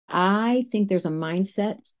I think there's a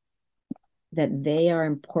mindset that they are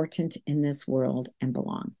important in this world and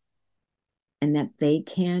belong, and that they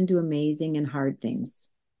can do amazing and hard things.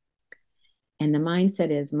 And the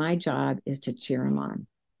mindset is my job is to cheer them on.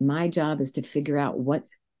 My job is to figure out what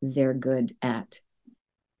they're good at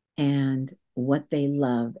and what they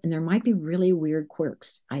love. And there might be really weird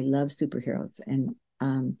quirks. I love superheroes, and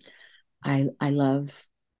I love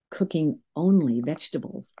cooking only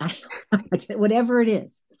vegetables. Whatever it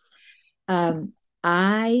is.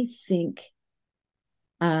 I think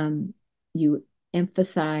you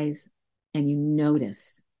emphasize and you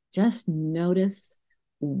notice, just notice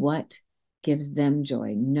what gives them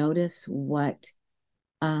joy. Notice what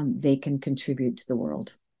they can contribute to the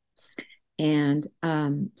world. And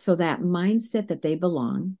so that mindset that they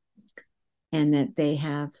belong and that they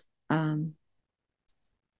have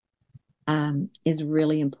is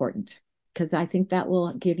really important, because I think that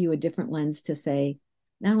will give you a different lens to say,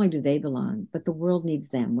 not only do they belong, but the world needs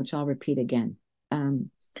them, which I'll repeat again.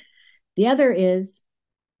 The other is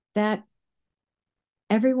that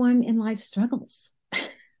everyone in life struggles.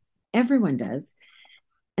 Everyone does.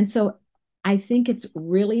 And so I think it's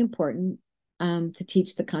really important to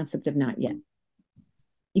teach the concept of not yet.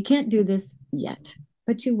 You can't do this yet,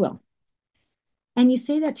 but you will. And you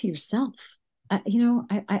say that to yourself.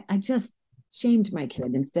 I just shamed my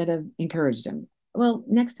kid instead of encouraged him. Well,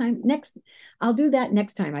 I'll do that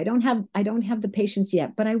next time. I don't have the patience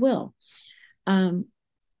yet, but I will.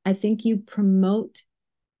 I think you promote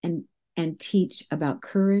and teach about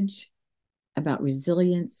courage, about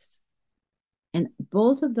resilience, and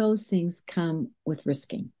both of those things come with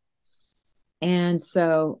risking. And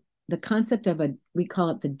so the concept of we call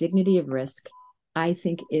it the dignity of risk, I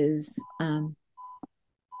think is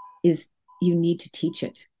you need to teach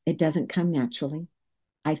it. It doesn't come naturally.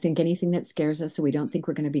 I think anything that scares us, so we don't think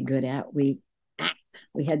we're going to be good at, we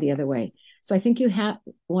head the other way. So I think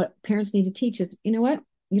what parents need to teach is, you know what?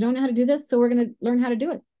 You don't know how to do this, so we're going to learn how to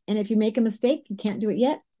do it. And if you make a mistake, you can't do it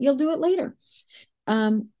yet, you'll do it later.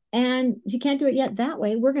 And if you can't do it yet that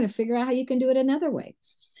way, we're going to figure out how you can do it another way.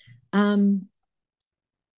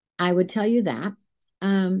 I would tell you that.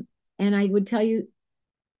 And I would tell you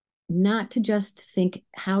not to just think,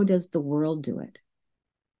 how does the world do it?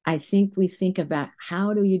 I think we think about,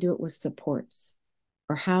 how do you do it with supports?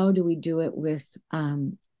 Or how do we do it with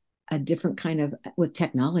a different kind of, with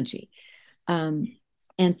technology?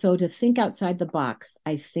 And so to think outside the box,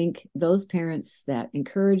 I think those parents that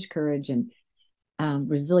encourage courage and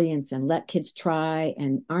resilience and let kids try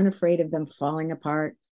and aren't afraid of them falling apart